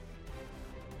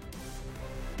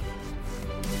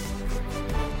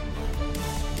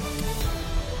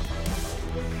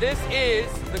this is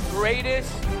the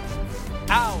greatest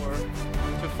hour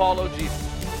to follow Jesus.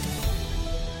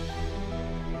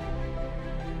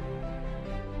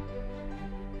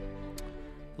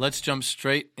 Let's jump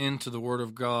straight into the Word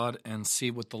of God and see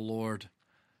what the Lord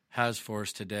has for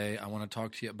us today. I want to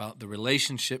talk to you about the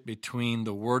relationship between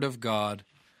the Word of God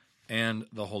and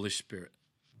the Holy Spirit.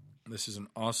 This is an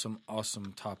awesome,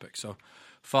 awesome topic. So,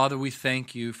 Father, we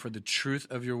thank you for the truth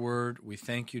of your Word. We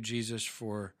thank you, Jesus,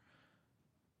 for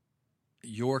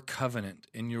your covenant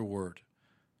in your Word.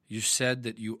 You said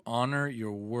that you honor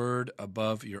your Word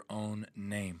above your own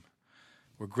name.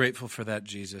 We're grateful for that,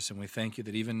 Jesus, and we thank you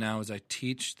that even now as I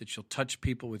teach, that you'll touch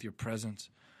people with your presence,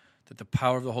 that the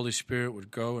power of the Holy Spirit would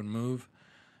go and move,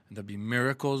 and there'll be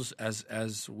miracles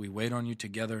as we wait on you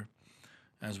together,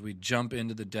 as we jump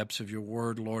into the depths of your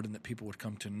word, Lord, and that people would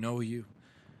come to know you,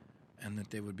 and that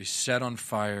they would be set on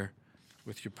fire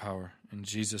with your power. In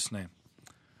Jesus' name.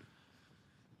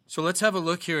 So let's have a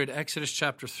look here at Exodus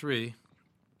chapter 3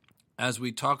 as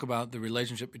we talk about the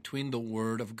relationship between the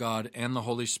Word of God and the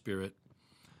Holy Spirit,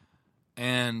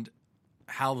 and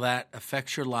how that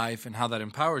affects your life and how that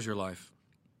empowers your life.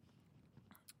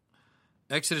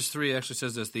 Exodus 3 actually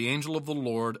says this: the angel of the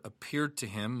Lord appeared to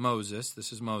him, Moses,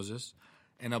 this is Moses,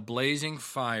 in a blazing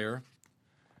fire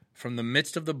from the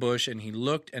midst of the bush, and he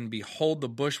looked, and behold, the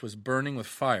bush was burning with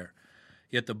fire,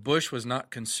 yet the bush was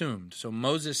not consumed. So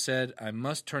Moses said, I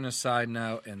must turn aside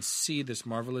now and see this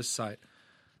marvelous sight,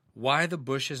 why the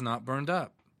bush is not burned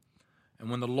up. And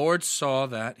when the Lord saw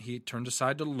that, he turned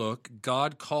aside to look.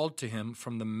 God called to him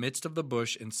from the midst of the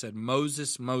bush and said,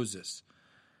 Moses, Moses.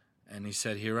 And he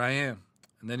said, Here I am.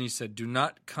 And then he said, Do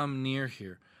not come near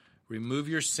here. Remove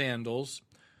your sandals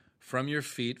from your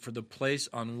feet, for the place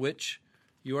on which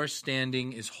you are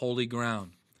standing is holy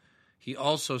ground. He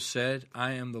also said,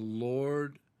 I am the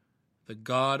Lord, the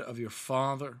God of your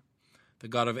father, the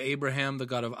God of Abraham, the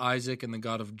God of Isaac, and the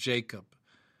God of Jacob.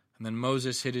 And then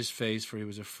Moses hid his face, for he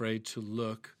was afraid to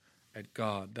look at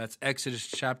God. That's Exodus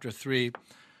chapter 3,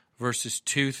 verses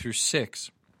 2 through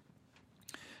 6.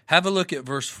 Have a look at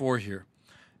verse 4 here.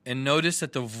 And notice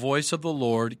that the voice of the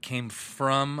Lord came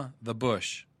from the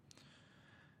bush.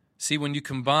 See, when you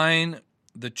combine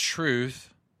the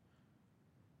truth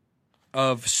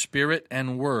of Spirit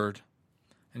and Word,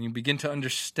 and you begin to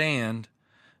understand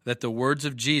that the words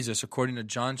of Jesus, according to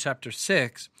John chapter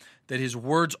 6, that his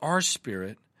words are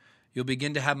Spirit, you'll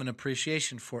begin to have an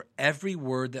appreciation for every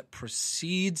word that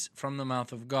proceeds from the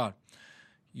mouth of God.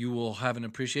 You will have an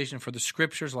appreciation for the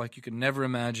Scriptures like you could never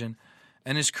imagine,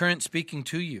 and his current speaking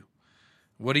to you.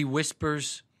 What he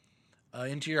whispers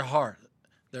into your heart.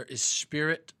 There is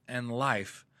spirit and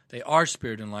life. They are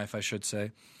spirit and life, I should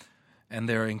say, and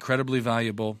they're incredibly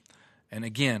valuable. And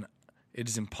again, it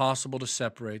is impossible to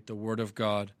separate the Word of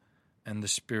God and the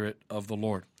Spirit of the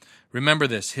Lord. Remember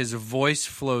this: his voice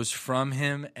flows from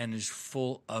him and is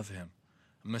full of him.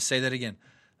 I'm going to say that again.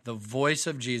 The voice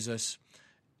of Jesus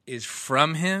is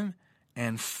from him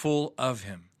and full of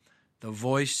him. The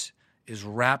voice is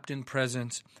wrapped in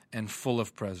presence and full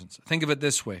of presence. Think of it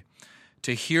this way: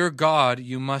 to hear God,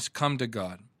 you must come to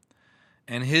God,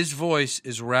 and his voice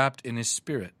is wrapped in his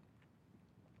Spirit.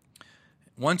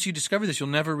 Once you discover this, you'll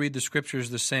never read the Scriptures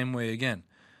the same way again.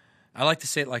 I like to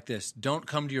say it like this: don't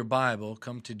come to your Bible,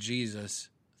 come to Jesus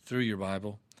through your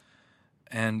Bible,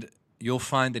 and you'll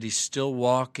find that he's still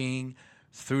walking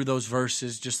through those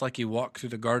verses just like he walked through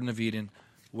the Garden of Eden,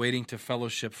 waiting to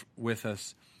fellowship with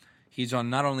us. He's on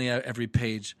not only every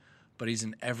page, but he's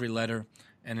in every letter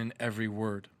and in every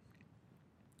word.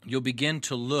 You'll begin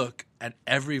to look at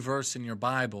every verse in your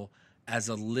Bible as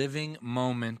a living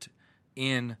moment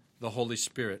in the Holy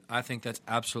Spirit. I think that's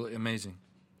absolutely amazing.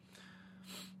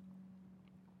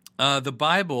 The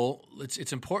Bible,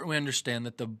 it's important we understand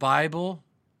that the Bible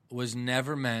was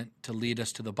never meant to lead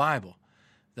us to the Bible.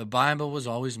 The Bible was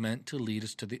always meant to lead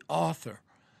us to the author,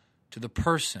 to the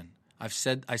person. I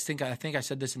think I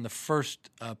said this in the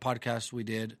first podcast we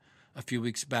did a few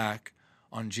weeks back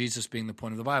on Jesus being the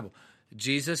point of the Bible.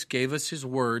 Jesus gave us his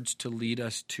words to lead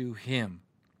us to him.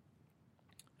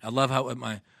 I love how what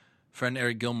my friend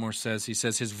Eric Gilmore says. He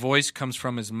says his voice comes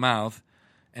from his mouth,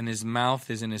 and his mouth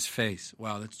is in his face.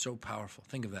 Wow, that's so powerful.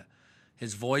 Think of that.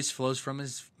 His voice flows from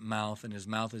his mouth, and his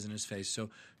mouth is in his face. So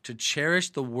to cherish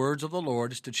the words of the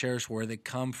Lord is to cherish where they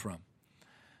come from.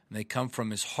 And they come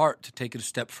from his heart. To take it a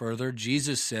step further,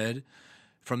 Jesus said,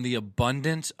 from the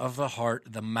abundance of the heart,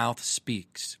 the mouth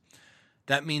speaks.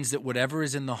 That means that whatever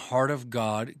is in the heart of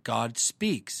God, God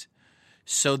speaks.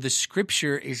 So the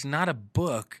Scripture is not a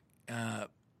book.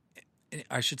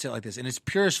 I should say it like this. In its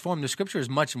purest form, the Scripture is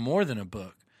much more than a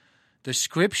book. The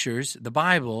Scriptures, the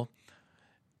Bible,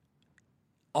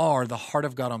 are the heart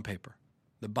of God on paper.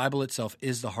 The Bible itself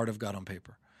is the heart of God on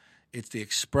paper. It's the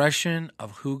expression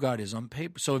of who God is on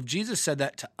paper. So if Jesus said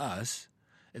that to us,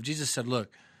 if Jesus said,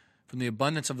 look, from the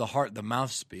abundance of the heart, the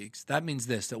mouth speaks, that means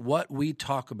this, that what we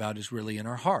talk about is really in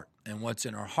our heart. And what's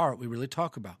in our heart, we really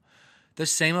talk about. The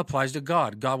same applies to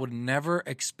God. God would never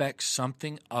expect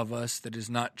something of us that is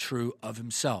not true of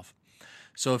himself.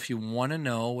 So if you want to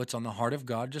know what's on the heart of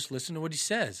God, just listen to what he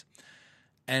says.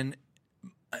 And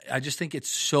I just think it's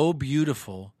so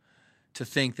beautiful to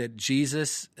think that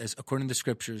Jesus, as according to the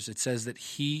scriptures, it says that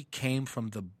he came from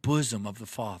the bosom of the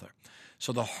Father.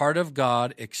 So the heart of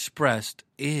God expressed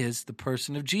is the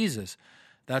person of Jesus.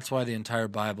 That's why the entire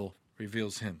Bible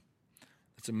reveals him.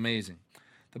 It's amazing.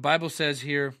 The Bible says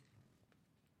here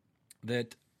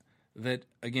that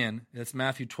again, that's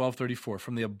Matthew 12:34.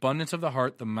 From the abundance of the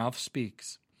heart, the mouth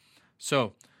speaks.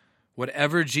 So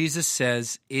whatever Jesus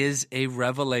says is a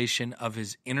revelation of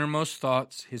his innermost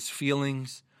thoughts, his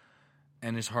feelings,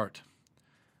 and his heart.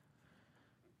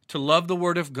 To love the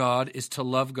Word of God is to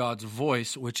love God's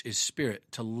voice, which is spirit.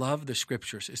 To love the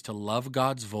Scriptures is to love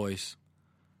God's voice,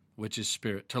 which is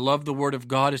spirit. To love the Word of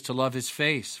God is to love his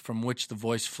face, from which the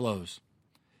voice flows.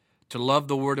 To love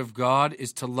the Word of God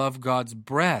is to love God's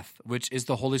breath, which is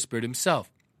the Holy Spirit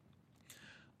himself.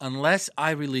 Unless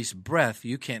I release breath,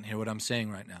 you can't hear what I'm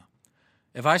saying right now.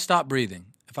 If I stop breathing,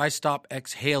 if I stop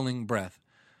exhaling breath,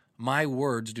 my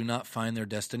words do not find their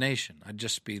destination. I'd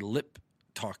just be lip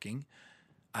talking.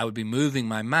 I would be moving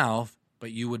my mouth,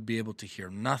 but you would be able to hear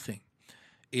nothing.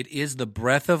 It is the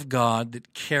breath of God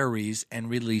that carries and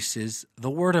releases the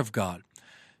Word of God.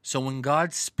 So when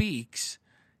God speaks,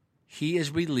 he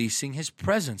is releasing his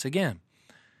presence. Again,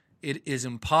 it is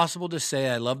impossible to say,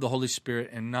 I love the Holy Spirit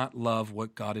and not love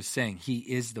what God is saying. He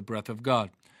is the breath of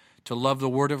God. To love the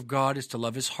Word of God is to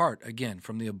love his heart. Again,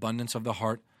 from the abundance of the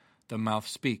heart, the mouth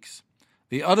speaks.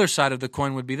 The other side of the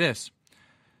coin would be this.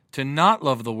 To not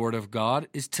love the Word of God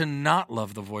is to not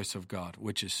love the voice of God,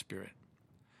 which is spirit.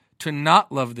 To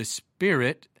not love the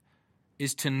Spirit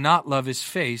is to not love his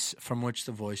face, from which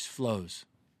the voice flows.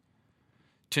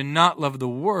 To not love the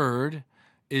Word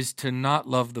is to not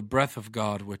love the breath of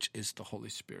God, which is the Holy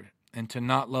Spirit. And to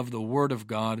not love the Word of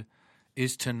God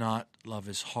is to not love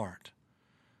his heart.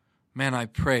 Man, I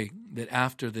pray that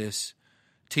after this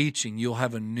teaching, you'll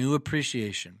have a new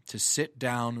appreciation to sit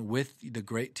down with the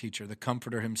great teacher, the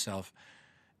Comforter himself,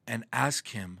 and ask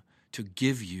him to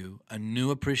give you a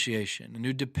new appreciation, a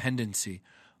new dependency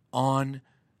on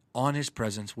his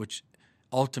presence, which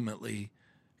ultimately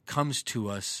comes to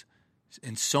us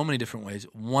in so many different ways,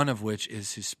 one of which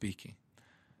is his speaking.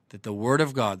 That the Word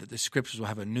of God, that the Scriptures will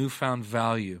have a newfound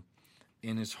value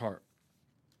in his heart.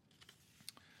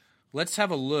 Let's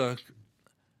have a look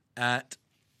at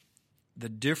the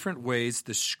different ways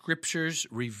the Scriptures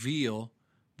reveal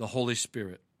the Holy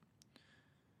Spirit.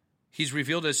 He's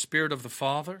revealed as Spirit of the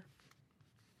Father.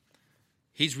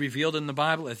 He's revealed in the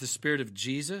Bible as the Spirit of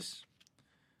Jesus.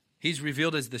 He's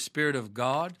revealed as the Spirit of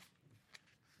God.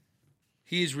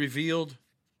 He is revealed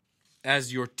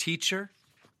as your teacher,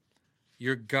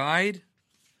 your guide,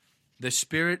 the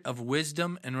Spirit of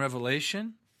wisdom and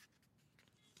revelation,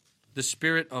 the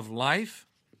Spirit of life.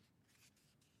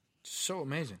 So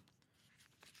amazing.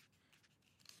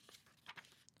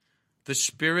 The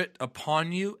Spirit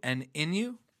upon you and in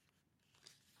you.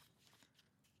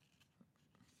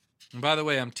 And by the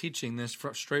way, I'm teaching this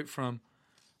straight from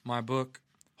my book,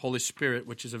 Holy Spirit,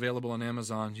 which is available on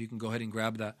Amazon. You can go ahead and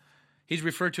grab that. He's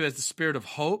referred to as the Spirit of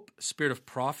hope, Spirit of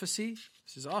prophecy.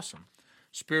 This is awesome.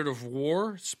 Spirit of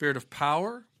war, Spirit of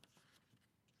power.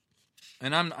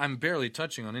 And I'm barely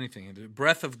touching on anything. The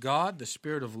breath of God, the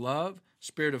Spirit of love,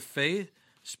 Spirit of faith,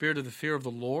 Spirit of the fear of the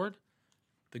Lord,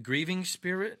 the grieving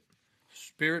Spirit,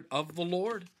 Spirit of the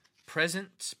Lord,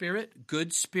 present Spirit,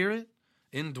 good Spirit,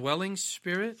 indwelling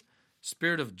Spirit,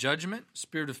 Spirit of judgment,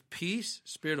 Spirit of peace,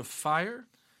 Spirit of fire,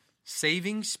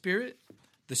 saving Spirit,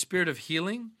 the Spirit of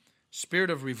healing, Spirit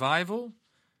of revival,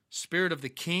 Spirit of the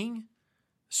King,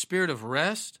 Spirit of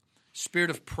rest, Spirit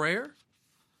of prayer,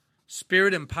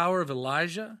 Spirit and power of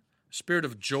Elijah, Spirit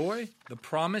of joy, the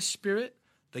promised Spirit,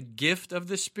 the gift of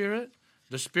the Spirit,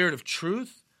 the Spirit of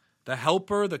truth, the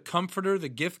helper, the comforter, the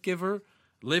gift giver,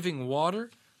 living water,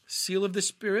 seal of the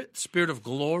Spirit, Spirit of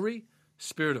glory,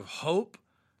 Spirit of hope,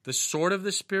 the sword of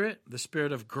the Spirit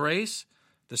of grace,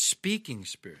 the speaking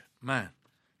Spirit. Man,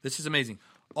 this is amazing.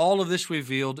 All of this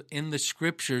revealed in the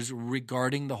Scriptures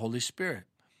regarding the Holy Spirit.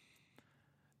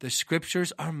 The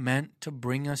Scriptures are meant to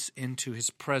bring us into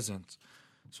his presence.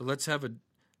 So let's have a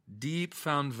deep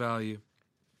found value,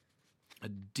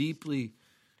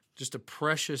 just a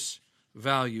precious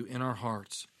value in our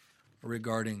hearts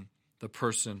regarding the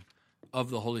person of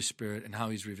the Holy Spirit and how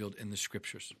he's revealed in the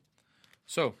Scriptures.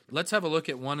 So let's have a look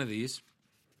at one of these.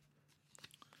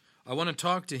 I want to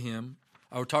talk to him,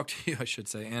 or talk to you, I should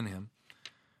say, and him,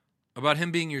 about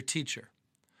him being your teacher.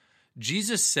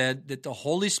 Jesus said that the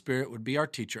Holy Spirit would be our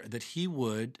teacher, that he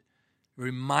would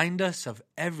remind us of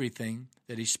everything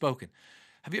that he's spoken.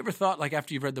 Have you ever thought, like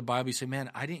after you've read the Bible, you say,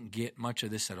 man, I didn't get much of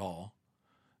this at all.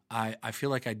 I feel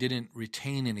like I didn't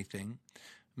retain anything.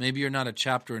 Maybe you're not a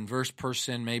chapter and verse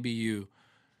person. Maybe you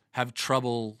have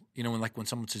trouble, when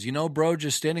someone says, bro,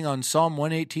 just standing on Psalm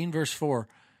 118, verse 4.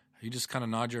 You just kind of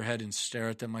nod your head and stare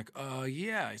at them like,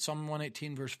 yeah, Psalm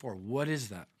 118, verse 4. What is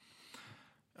that?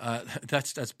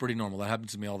 That's pretty normal. That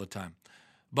happens to me all the time.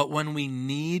 But when we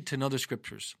need to know the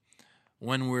Scriptures,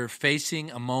 when we're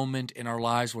facing a moment in our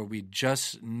lives where we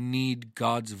just need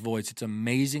God's voice, it's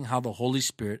amazing how the Holy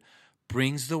Spirit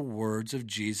brings the words of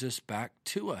Jesus back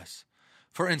to us.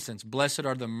 For instance, blessed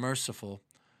are the merciful,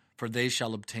 for they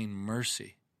shall obtain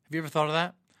mercy. Have you ever thought of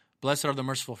that? Blessed are the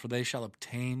merciful, for they shall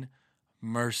obtain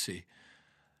mercy.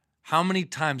 How many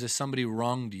times has somebody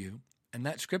wronged you, and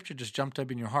that scripture just jumped up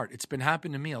in your heart? It's been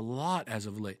happening to me a lot as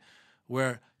of late,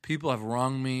 where people have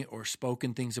wronged me or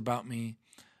spoken things about me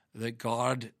that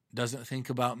God doesn't think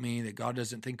about me, that God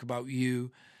doesn't think about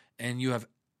you, and you have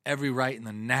every right in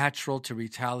the natural to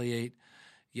retaliate,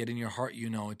 yet in your heart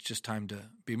it's just time to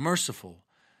be merciful.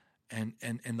 And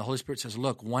the Holy Spirit says,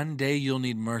 look, one day you'll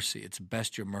need mercy. It's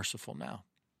best you're merciful now.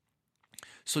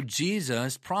 So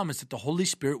Jesus promised that the Holy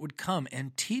Spirit would come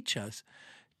and teach us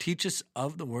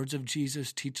of the words of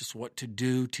Jesus, teach us what to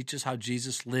do, teach us how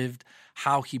Jesus lived,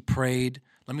 how he prayed.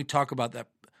 Let me talk about that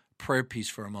prayer piece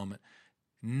for a moment.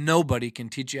 Nobody can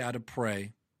teach you how to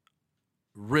pray,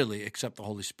 really, except the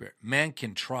Holy Spirit. Man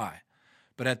can try,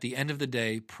 but at the end of the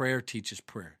day, prayer teaches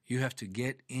prayer. You have to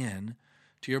get in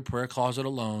to your prayer closet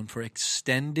alone for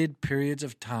extended periods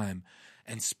of time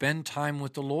and spend time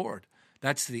with the Lord.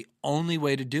 That's the only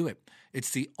way to do it.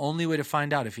 It's the only way to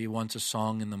find out if he wants a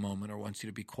song in the moment or wants you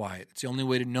to be quiet. It's the only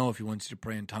way to know if he wants you to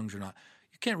pray in tongues or not.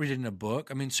 You can't read it in a book.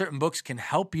 I mean, certain books can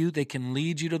help you. They can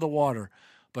lead you to the water,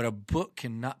 but a book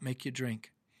cannot make you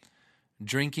drink.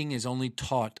 Drinking is only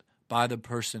taught by the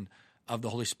person of the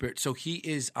Holy Spirit. So he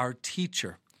is our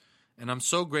teacher, and I'm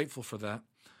so grateful for that.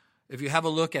 If you have a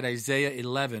look at Isaiah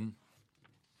 11,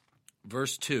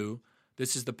 verse 2,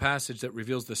 this is the passage that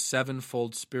reveals the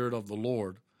sevenfold Spirit of the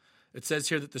Lord. It says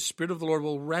here that the Spirit of the Lord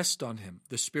will rest on him,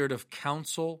 the Spirit of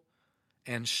counsel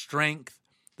and strength,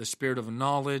 the Spirit of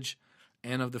knowledge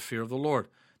and of the fear of the Lord.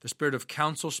 The Spirit of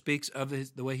counsel speaks of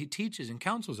the way he teaches and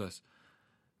counsels us.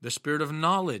 The Spirit of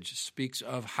knowledge speaks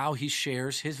of how he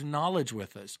shares his knowledge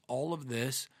with us. All of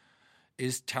this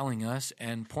is telling us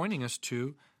and pointing us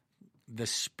to the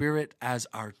Spirit as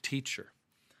our teacher.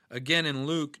 Again, in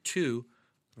Luke 2,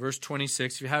 verse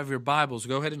 26, if you have your Bibles,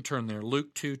 go ahead and turn there.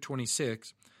 Luke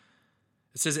 2:26.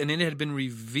 It says, and it had been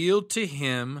revealed to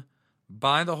him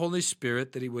by the Holy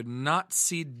Spirit that he would not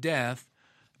see death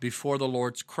before the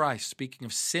Lord's Christ. Speaking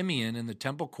of Simeon in the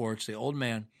temple courts, the old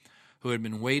man who had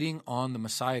been waiting on the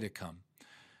Messiah to come.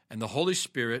 And the Holy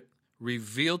Spirit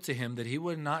revealed to him that he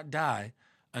would not die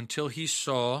until he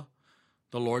saw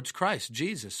the Lord's Christ,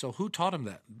 Jesus. So who taught him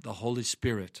that? The Holy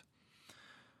Spirit.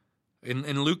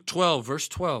 In Luke 12, verse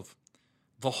 12,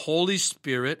 the Holy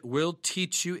Spirit will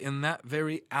teach you in that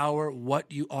very hour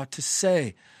what you ought to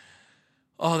say.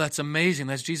 Oh, that's amazing.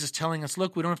 That's Jesus telling us,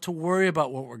 look, we don't have to worry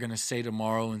about what we're going to say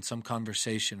tomorrow in some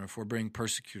conversation, or if we're being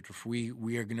persecuted, or if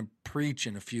we are going to preach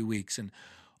in a few weeks. And,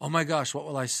 oh my gosh, what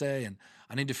will I say? And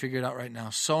I need to figure it out right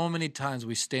now. So many times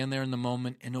we stand there in the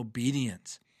moment in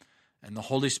obedience, and the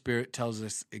Holy Spirit tells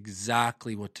us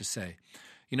exactly what to say.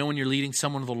 You know, when you're leading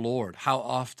someone to the Lord, how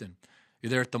often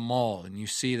you're there at the mall and you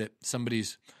see that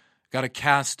somebody's got a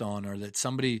cast on, or that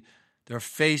somebody, their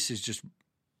face is just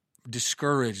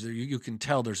discouraged. You can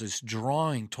tell there's this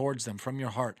drawing towards them from your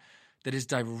heart that is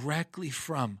directly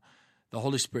from the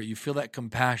Holy Spirit. You feel that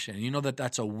compassion. And you know that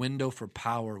that's a window for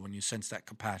power when you sense that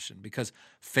compassion, because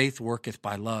faith worketh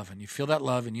by love. And you feel that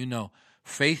love, and you know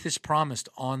faith is promised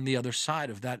on the other side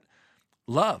of that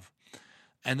love.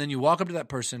 And then you walk up to that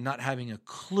person not having a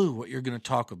clue what you're going to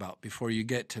talk about before you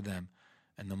get to them.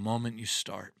 And the moment you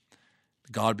start,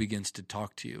 God begins to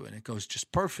talk to you, and it goes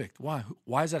just perfect. Why?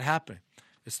 Why is that happening?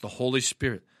 It's the Holy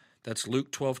Spirit. That's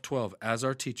Luke 12:12 as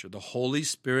our teacher. The Holy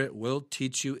Spirit will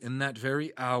teach you in that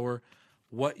very hour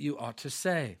what you ought to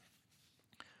say.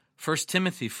 1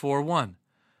 Timothy 4:1.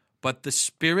 But the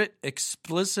Spirit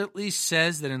explicitly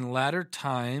says that in latter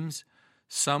times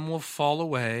some will fall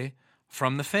away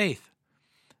from the faith,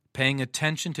 paying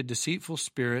attention to deceitful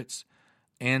spirits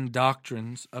and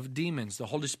doctrines of demons. The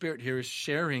Holy Spirit here is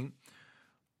sharing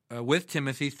with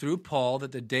Timothy through Paul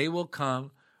that the day will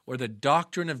come where the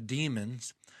doctrine of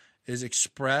demons is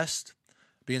expressed,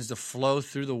 begins to flow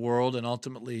through the world and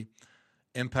ultimately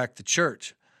impact the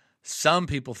church. Some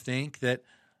people think that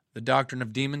the doctrine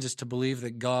of demons is to believe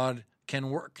that God can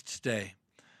work today.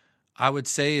 I would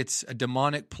say it's a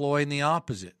demonic ploy in the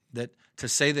opposite, that to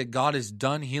say that God is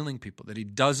done healing people, that he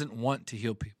doesn't want to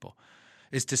heal people,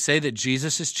 is to say that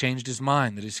Jesus has changed his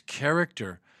mind, that his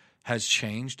character has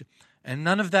changed, and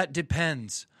none of that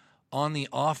depends on the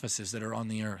offices that are on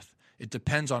the earth. It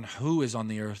depends on who is on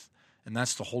the earth, and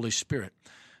that's the Holy Spirit.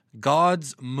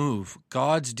 God's move,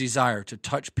 God's desire to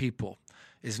touch people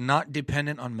is not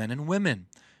dependent on men and women.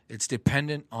 It's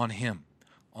dependent on him,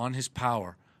 on his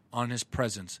power, on his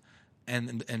presence.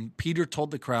 And Peter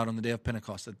told the crowd on the day of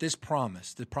Pentecost that this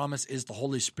promise, the promise is the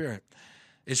Holy Spirit,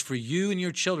 is for you and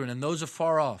your children and those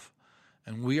afar off.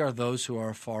 And we are those who are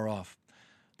afar off.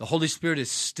 The Holy Spirit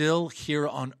is still here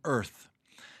on earth.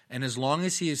 And as long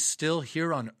as he is still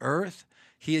here on earth,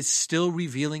 he is still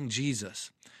revealing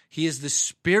Jesus. He is the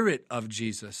Spirit of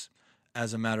Jesus,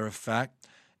 as a matter of fact,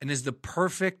 and is the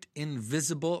perfect,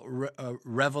 invisible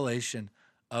revelation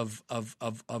of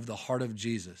the heart of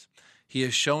Jesus. He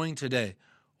is showing today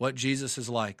what Jesus is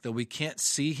like. Though we can't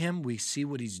see him, we see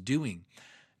what he's doing.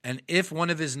 And if one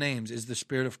of his names is the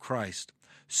Spirit of Christ,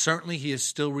 certainly he is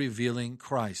still revealing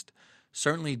Christ.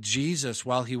 Certainly Jesus,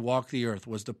 while he walked the earth,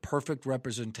 was the perfect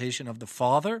representation of the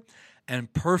Father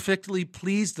and perfectly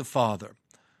pleased the Father.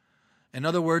 In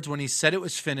other words, when he said it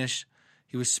was finished,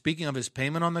 he was speaking of his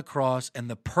payment on the cross and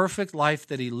the perfect life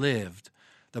that he lived,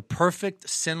 the perfect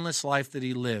sinless life that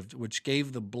he lived, which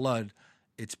gave the blood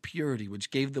its purity, which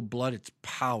gave the blood its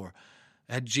power.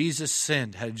 Had Jesus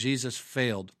sinned, had Jesus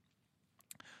failed,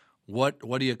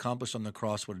 what he accomplished on the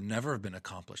cross would never have been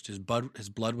accomplished. His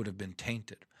blood would have been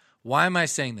tainted. Why am I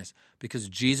saying this? Because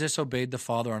Jesus obeyed the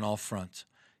Father on all fronts.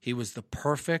 He was the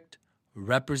perfect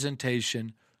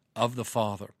representation of the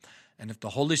Father. And if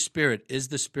the Holy Spirit is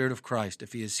the Spirit of Christ,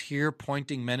 if he is here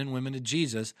pointing men and women to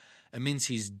Jesus, it means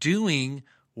he's doing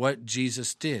what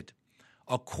Jesus did,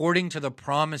 according to the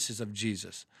promises of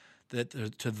Jesus, that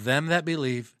to them that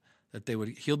believe, that they would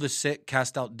heal the sick,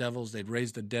 cast out devils, they'd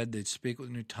raise the dead, they'd speak with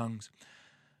new tongues.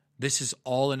 This is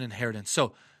all an inheritance.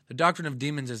 So the doctrine of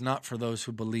demons is not for those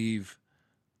who believe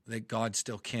that God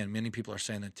still can. Many people are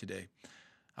saying that today.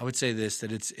 I would say this,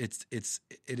 that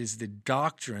it is the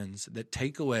doctrines that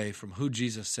take away from who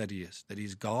Jesus said he is, that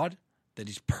he's God, that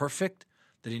he's perfect,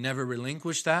 that he never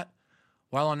relinquished that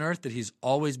while on earth, that he's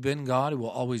always been God, he will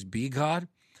always be God,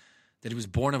 that he was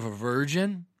born of a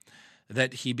virgin,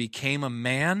 that he became a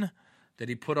man, that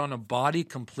he put on a body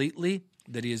completely,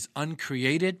 that he is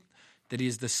uncreated, that he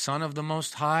is the Son of the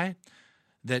Most High,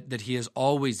 that he has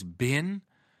always been.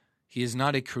 He is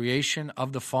not a creation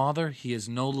of the Father. He is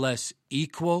no less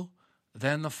equal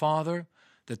than the Father,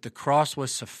 that the cross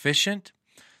was sufficient,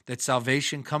 that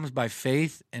salvation comes by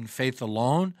faith and faith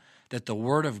alone, that the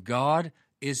Word of God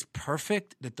is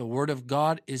perfect, that the Word of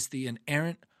God is the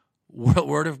inerrant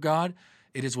Word of God.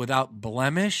 It is without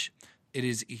blemish. It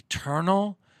is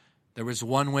eternal. There is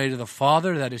one way to the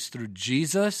Father, that is through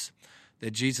Jesus,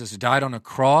 that Jesus died on a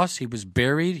cross. He was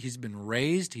buried. He's been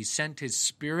raised. He sent his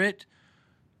Spirit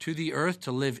to the earth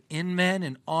to live in men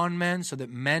and on men so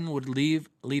that men would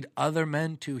lead other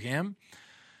men to him,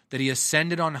 that he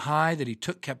ascended on high, that he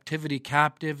took captivity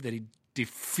captive, that he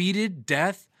defeated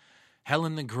death, hell,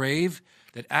 and the grave,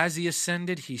 that as he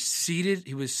ascended, he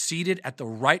was seated at the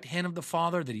right hand of the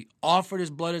Father, that he offered his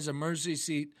blood as a mercy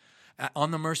seat,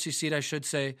 on the mercy seat, I should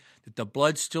say, that the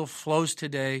blood still flows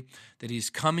today, that he's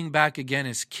coming back again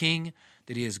as King,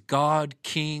 that he is God,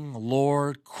 King,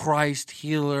 Lord, Christ,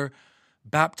 healer,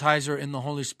 baptizer in the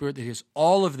Holy Spirit, that he is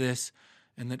all of this,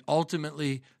 and that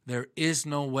ultimately there is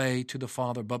no way to the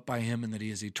Father but by him, and that he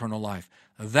is eternal life.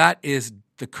 That is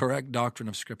the correct doctrine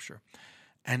of Scripture.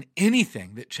 And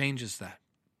anything that changes that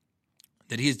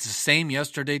he is the same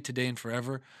yesterday, today, and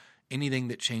forever, anything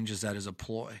that changes that is a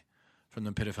ploy from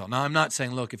the pit of hell. Now, I'm not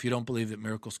saying, look, if you don't believe that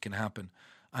miracles can happen,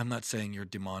 I'm not saying you're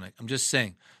demonic. I'm just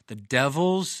saying the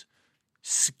devil's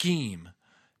scheme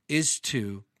is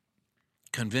to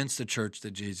convince the church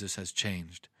that Jesus has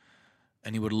changed.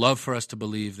 And he would love for us to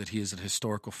believe that he is a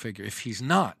historical figure. If he's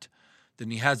not,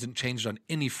 then he hasn't changed on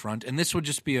any front. And this would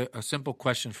just be a simple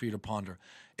question for you to ponder.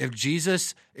 If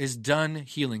Jesus is done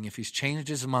healing, if he's changed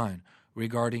his mind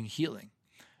regarding healing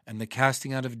and the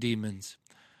casting out of demons,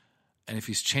 and if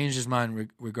he's changed his mind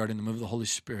regarding the move of the Holy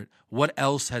Spirit, what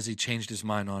else has he changed his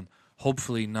mind on?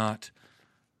 Hopefully not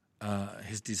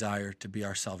his desire to be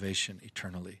our salvation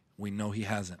eternally. We know he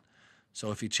hasn't.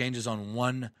 So if he changes on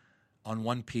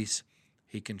one piece,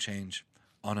 he can change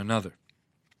on another.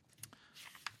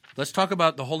 Let's talk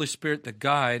about the Holy Spirit, the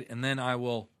guide, and then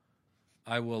I'll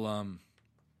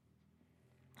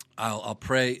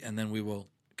pray, and then we will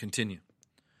continue.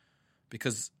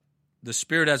 Because the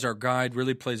Spirit as our guide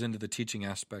really plays into the teaching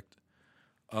aspect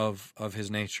of his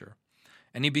nature.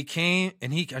 And he came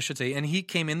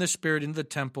in the Spirit into the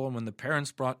temple, and when the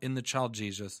parents brought in the child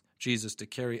Jesus to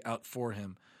carry out for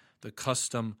him the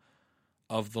custom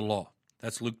of the law.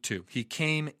 That's Luke 2. He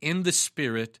came in the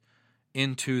Spirit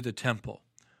into the temple.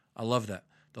 I love that.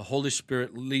 The Holy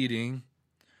Spirit leading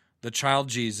the child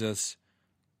Jesus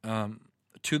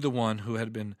to the one who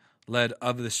had been led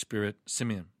of the Spirit,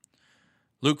 Simeon.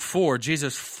 Luke 4,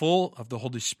 Jesus, full of the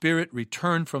Holy Spirit,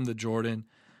 returned from the Jordan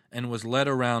and was led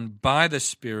around by the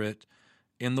Spirit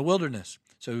in the wilderness.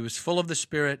 So he was full of the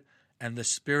Spirit, and the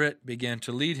Spirit began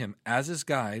to lead him as his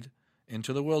guide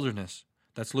into the wilderness.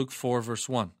 That's Luke 4, verse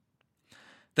 1.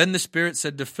 Then the Spirit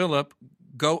said to Philip,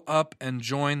 "Go up and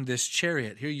join this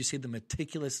chariot." Here you see the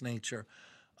meticulous nature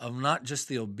of not just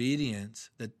the obedience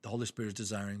that the Holy Spirit is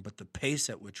desiring, but the pace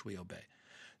at which we obey.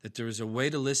 That there is a way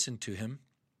to listen to him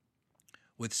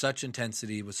with such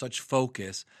intensity, with such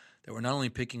focus, that we're not only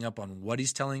picking up on what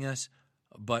he's telling us,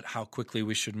 but how quickly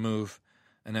we should move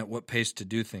and at what pace to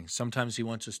do things. Sometimes he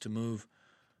wants us to move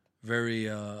very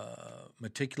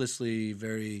meticulously,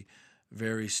 very,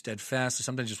 very steadfast.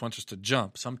 Sometimes he just wants us to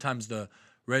jump. Sometimes the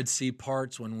Red Sea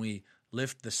parts when we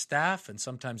lift the staff, and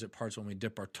sometimes it parts when we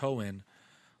dip our toe in,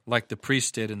 like the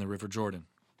priest did in the River Jordan.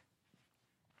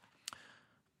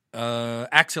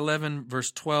 Acts 11,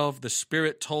 verse 12, the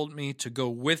Spirit told me to go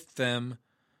with them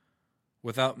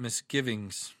without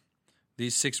misgivings.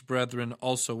 These 6 brethren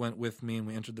also went with me, and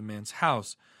we entered the man's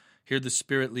house. Here the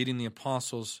Spirit leading the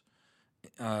apostles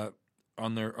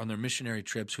on their missionary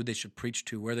trips, who they should preach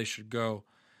to, where they should go.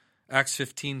 Acts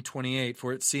 15:28,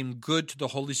 for it seemed good to the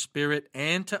Holy Spirit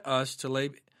and to us to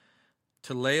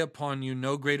lay upon you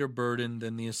no greater burden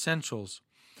than the essentials.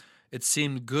 It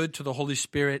seemed good to the Holy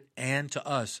Spirit and to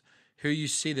us. Here you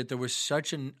see that there was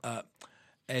such an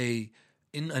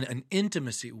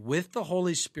intimacy with the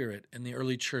Holy Spirit in the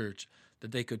early church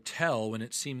that they could tell when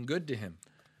it seemed good to him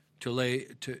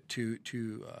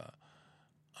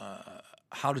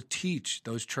how to teach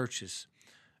those churches,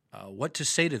 what to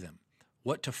say to them,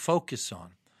 what to focus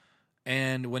on.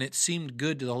 And when it seemed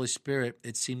good to the Holy Spirit,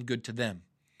 it seemed good to them.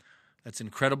 That's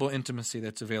incredible intimacy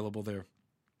that's available there.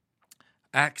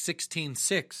 Acts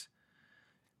 16:6,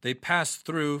 they passed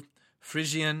through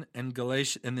Phrygian and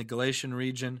the Galatian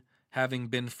region, having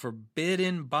been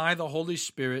forbidden by the Holy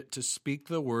Spirit to speak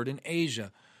the word in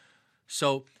Asia.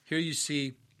 So here you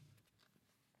see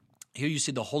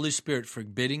the Holy Spirit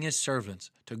forbidding his servants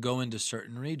to go into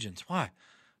certain regions. Why?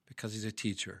 Because he's a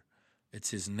teacher.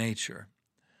 It's his nature.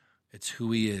 It's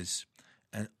who he is.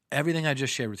 And everything I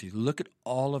just shared with you, look at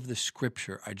all of the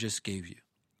scripture I just gave you.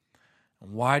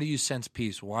 And why do you sense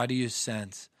peace? Why do you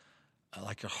sense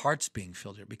like your heart's being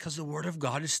filled here? Because the Word of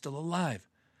God is still alive.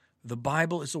 The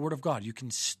Bible is the Word of God. You can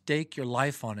stake your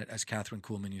life on it, as Catherine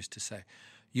Kuhlman used to say.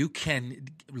 You can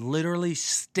literally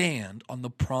stand on the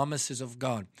promises of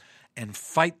God and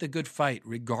fight the good fight,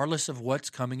 regardless of what's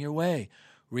coming your way,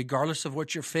 regardless of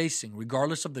what you're facing,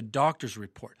 regardless of the doctor's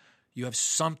report. You have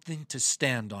something to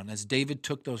stand on. As David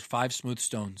took those 5 smooth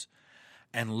stones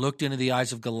and looked into the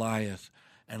eyes of Goliath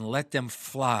and let them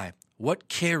fly, what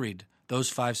carried those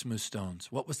 5 smooth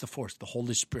stones? What was the force? The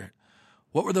Holy Spirit.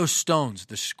 What were those stones?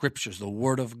 The scriptures, the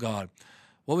Word of God.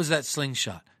 What was that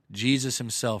slingshot? Jesus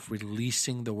himself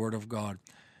releasing the Word of God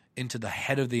into the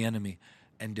head of the enemy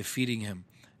and defeating him.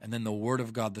 And then the Word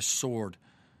of God, the sword,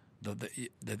 the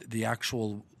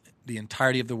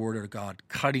entirety of the Word of God,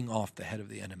 cutting off the head of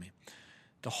the enemy.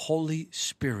 The Holy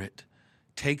Spirit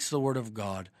takes the Word of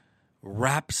God,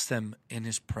 wraps them in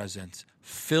his presence,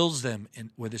 fills them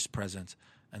with his presence,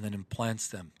 and then implants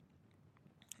them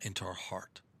into our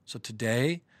heart. So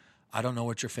today, I don't know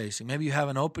what you're facing. Maybe you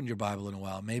haven't opened your Bible in a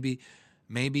while. Maybe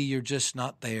you're just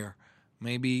not there.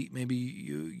 Maybe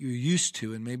you're used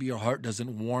to, and maybe your heart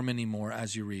doesn't warm anymore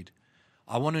as you read.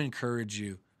 I want to encourage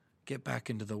you, get back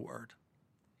into the Word.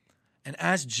 And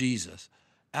ask Jesus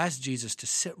to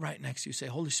sit right next to you. Say,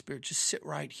 Holy Spirit, just sit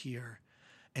right here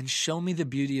and show me the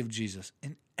beauty of Jesus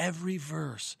in every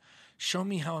verse. Show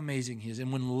me how amazing he is.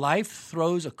 And when life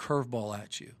throws a curveball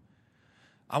at you,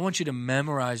 I want you to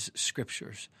memorize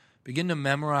scriptures. Begin to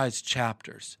memorize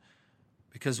chapters.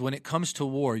 Because when it comes to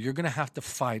war, you're going to have to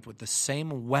fight with the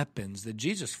same weapons that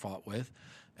Jesus fought with,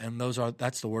 and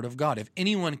that's the Word of God. If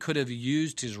anyone could have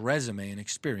used his resume and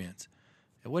experience,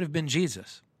 it would have been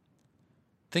Jesus.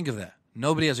 Think of that.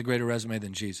 Nobody has a greater resume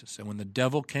than Jesus. And when the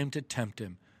devil came to tempt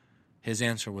him, his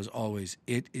answer was always,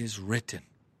 it is written.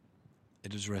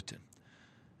 It is written.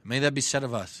 May that be said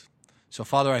of us. So,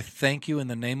 Father, I thank you in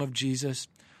the name of Jesus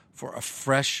for a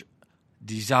fresh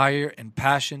desire and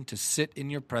passion to sit in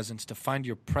your presence, to find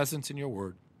your presence in your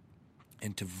word,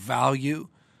 and to value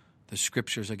the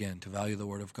scriptures again, to value the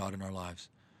word of God in our lives.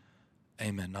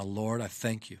 Amen. Now, Lord, I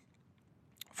thank you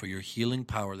for your healing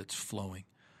power that's flowing.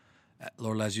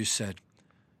 Lord, as you said,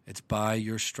 it's by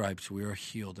your stripes we are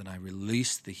healed, and I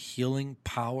release the healing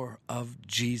power of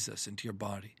Jesus into your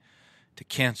body, to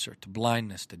cancer, to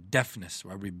blindness, to deafness.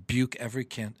 I rebuke every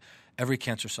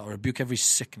cancer cell. I rebuke every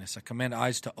sickness. I command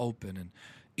eyes to open and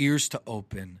ears to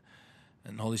open.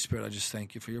 And Holy Spirit, I just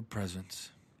thank you for your presence.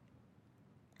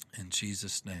 In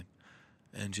Jesus' name.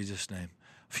 In Jesus' name.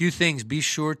 A few things. Be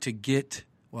sure to get,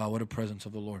 wow, what a presence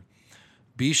of the Lord.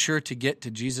 Be sure to get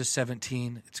to Jesus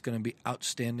 17. It's going to be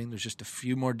outstanding. There's just a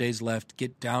few more days left.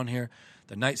 Get down here.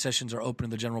 The night sessions are open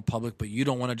to the general public, but you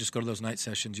don't want to just go to those night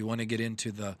sessions. You want to get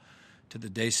into the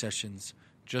day sessions.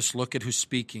 Just look at who's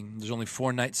speaking. There's only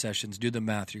 4 night sessions. Do the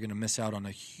math. You're going to miss out on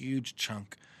a huge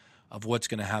chunk of what's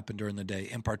going to happen during the day.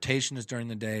 Impartation is during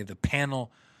the day. The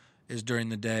panel is during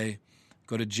the day.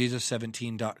 Go to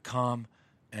Jesus17.com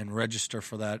and register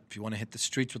for that. If you want to hit the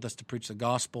streets with us to preach the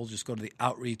gospel, just go to the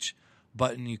outreach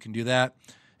button. You can do that.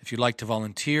 If you'd like to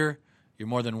volunteer, you're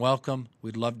more than welcome.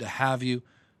 We'd love to have you.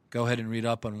 Go ahead and read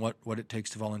up on what it takes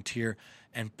to volunteer.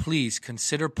 And please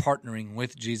consider partnering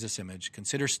with Jesus Image.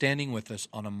 Consider standing with us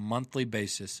on a monthly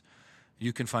basis.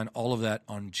 You can find all of that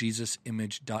on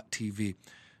jesusimage.tv.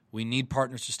 We need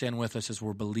partners to stand with us as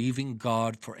we're believing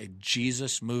God for a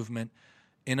Jesus movement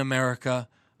in America.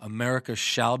 America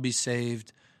shall be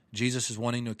saved. Jesus is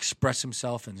wanting to express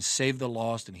himself and save the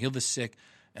lost and heal the sick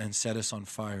and set us on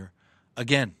fire.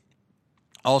 Again,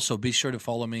 also be sure to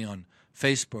follow me on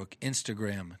Facebook,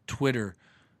 Instagram, Twitter.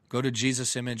 Go to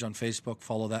Jesus Image on Facebook,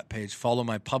 follow that page. Follow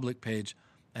my public page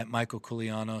at Michael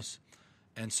Koulianos.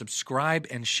 And subscribe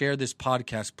and share this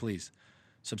podcast, please.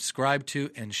 Subscribe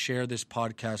to and share this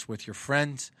podcast with your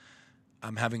friends.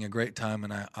 I'm having a great time,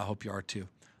 and I hope you are too.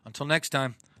 Until next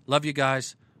time, love you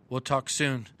guys. We'll talk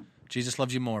soon. Jesus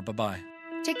loves you more. Bye-bye.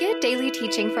 To get daily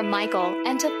teaching from Michael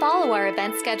and to follow our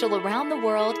event schedule around the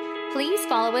world, please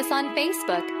follow us on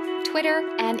Facebook, Twitter,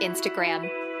 and Instagram.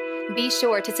 Be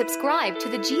sure to subscribe to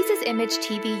the Jesus Image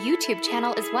TV YouTube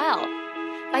channel as well.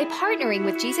 By partnering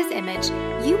with Jesus Image,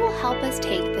 you will help us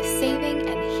take the saving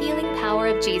and healing power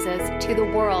of Jesus to the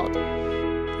world.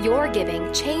 Your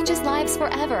giving changes lives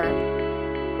forever.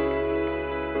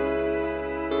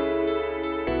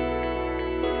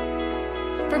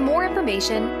 For more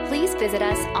information, please visit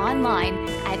us online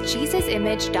at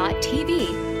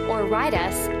jesusimage.tv or write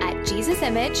us at Jesus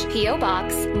Image, P.O.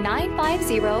 Box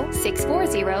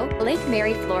 950640, Lake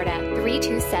Mary, Florida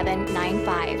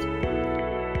 32795.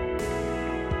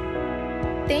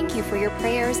 Thank you for your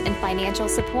prayers and financial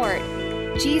support.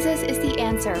 Jesus is the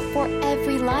answer for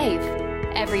every life,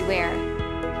 everywhere.